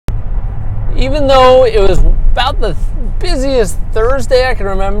Even though it was about the busiest Thursday I can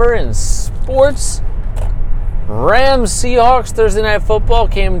remember in sports, Rams-Seahawks Thursday Night Football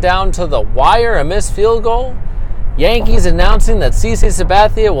came down to the wire, a missed field goal. Yankees announcing that CeCe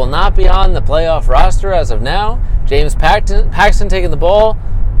Sabathia will not be on the playoff roster as of now. James Paxton taking the ball,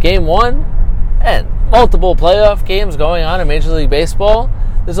 game 1, and multiple playoff games going on in Major League Baseball.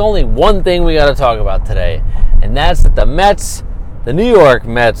 There's only one thing we got to talk about today, and that's that the Mets, the New York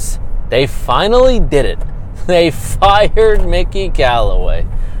Mets, they finally did it. They fired Mickey Callaway.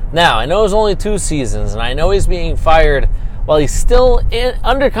 Now, I know it was only 2 seasons, and I know he's being fired while he's still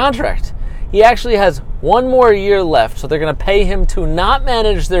under contract. He actually has 1 more year left, so they're going to pay him to not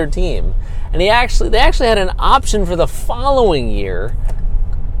manage their team. And they actually had an option for the following year.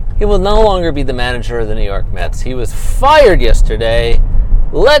 He will no longer be the manager of the New York Mets. He was fired yesterday,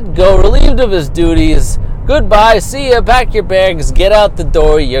 let go, relieved of his duties. Goodbye, see ya, pack your bags, get out the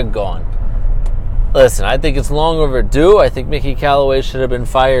door, you're gone. Listen, I think it's long overdue. I think Mickey Callaway should have been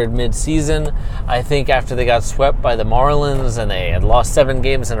fired mid-season. I think after they got swept by the Marlins and they had lost 7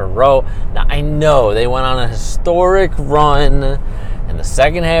 games in a row. Now, I know they went on a historic run in the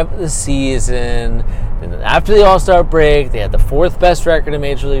second half of the season. And after the All-Star break, they had the 4th best record in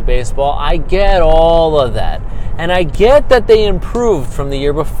Major League Baseball. I get all of that. And I get that they improved from the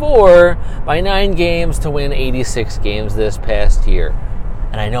year before by 9 games to win 86 games this past year.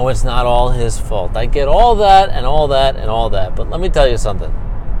 And I know it's not all his fault. I get all that and all that and all that. But let me tell you something.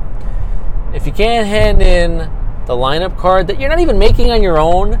 If you can't hand in the lineup card that you're not even making on your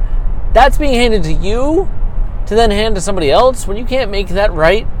own, that's being handed to you to then hand to somebody else. When you can't make that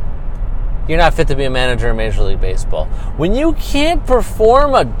right, you're not fit to be a manager in Major League Baseball. When you can't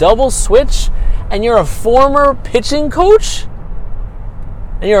perform a double switch and you're a former pitching coach,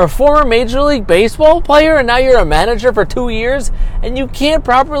 and you're a former Major League Baseball player, and now you're a manager for 2 years, and you can't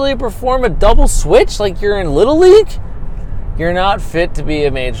properly perform a double switch like you're in Little League, you're not fit to be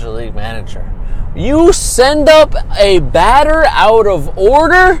a Major League manager. You send up a batter out of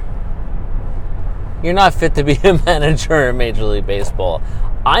order, you're not fit to be a manager in Major League Baseball.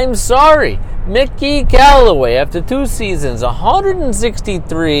 I'm sorry. Mickey Callaway, after 2 seasons,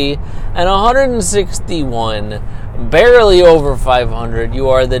 163 and 161, barely over 500. You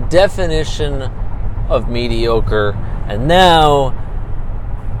are the definition of mediocre, and now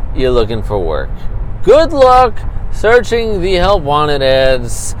you're looking for work. Good luck searching the help wanted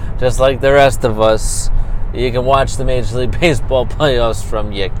ads, just like the rest of us. You can watch the Major League Baseball playoffs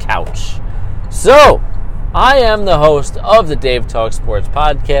from your couch. So, I am the host of the Dave Talk Sports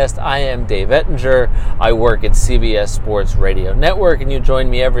podcast. I am Dave Ettinger. I work at CBS Sports Radio Network, and you join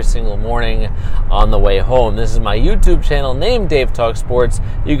me every single morning on the way home. This is my YouTube channel named Dave Talk Sports.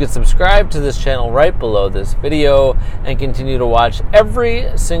 You can subscribe to this channel right below this video and continue to watch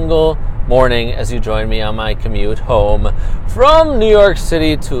every single morning as you join me on my commute home from New York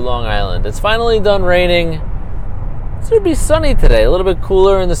City to Long Island. It's finally done raining. It's going to be sunny today, a little bit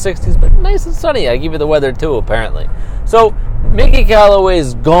cooler in the 60s, but nice and sunny. I give you the weather too, apparently. So, Mickey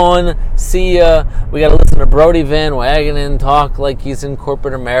Callaway's gone. See ya. We got to listen to Brody Van Wagenen talk like he's in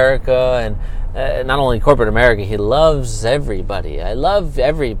corporate America, and not only corporate America, he loves everybody. I love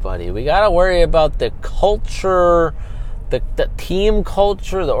everybody. We got to worry about the culture, the team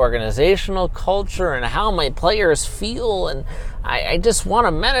culture, the organizational culture, and how my players feel. And I just want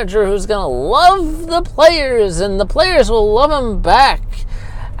a manager who's going to love the players, and the players will love him back.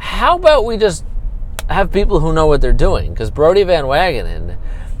 How about we just have people who know what they're doing? Because Brody Van Wagenen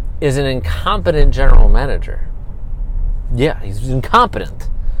is an incompetent general manager. Yeah, he's incompetent.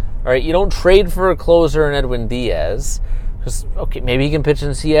 All right, you don't trade for a closer in Edwin Diaz. Because, okay, maybe he can pitch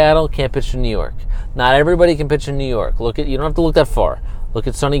in Seattle, can't pitch in New York. Not everybody can pitch in New York. You don't have to look that far. Look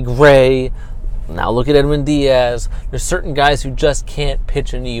at Sonny Gray. Now look at Edwin Diaz. There's certain guys who just can't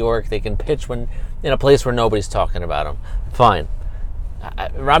pitch in New York. They can pitch when in a place where nobody's talking about them. Fine.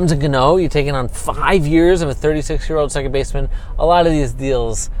 Robinson Cano, you're taking on 5 years of a 36-year-old second baseman. A lot of these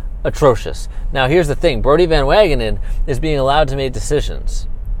deals, atrocious. Now here's the thing. Brody Van Wagenen is being allowed to make decisions.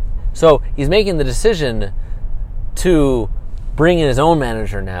 So he's making the decision to bring in his own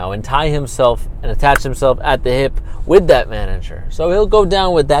manager now and tie himself and attach himself at the hip with that manager. So he'll go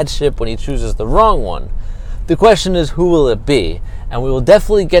down with that ship when he chooses the wrong one. The question is, who will it be? And we will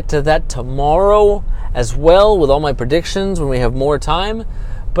definitely get to that tomorrow as well with all my predictions when we have more time.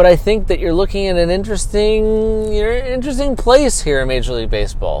 But I think that you're looking at an interesting place here in Major League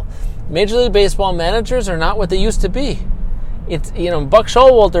Baseball. Major League Baseball managers are not what they used to be. Buck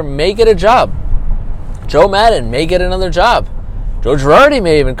Showalter may get a job. Joe Madden may get another job. Joe Girardi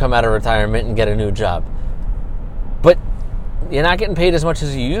may even come out of retirement and get a new job. But you're not getting paid as much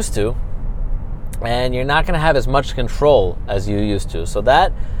as you used to. and you're not going to have as much control as you used to. So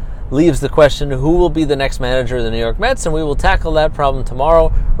that leaves the question, who will be the next manager of the New York Mets? And we will tackle that problem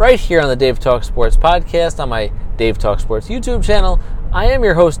tomorrow right here on the Dave Talk Sports podcast on my Dave Talk Sports YouTube channel. I am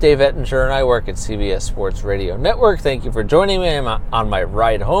your host, Dave Ettinger, and I work at CBS Sports Radio Network. Thank you for joining me. I'm on my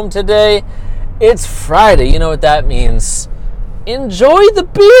ride home today. It's Friday. You know what that means. Enjoy the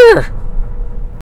beer.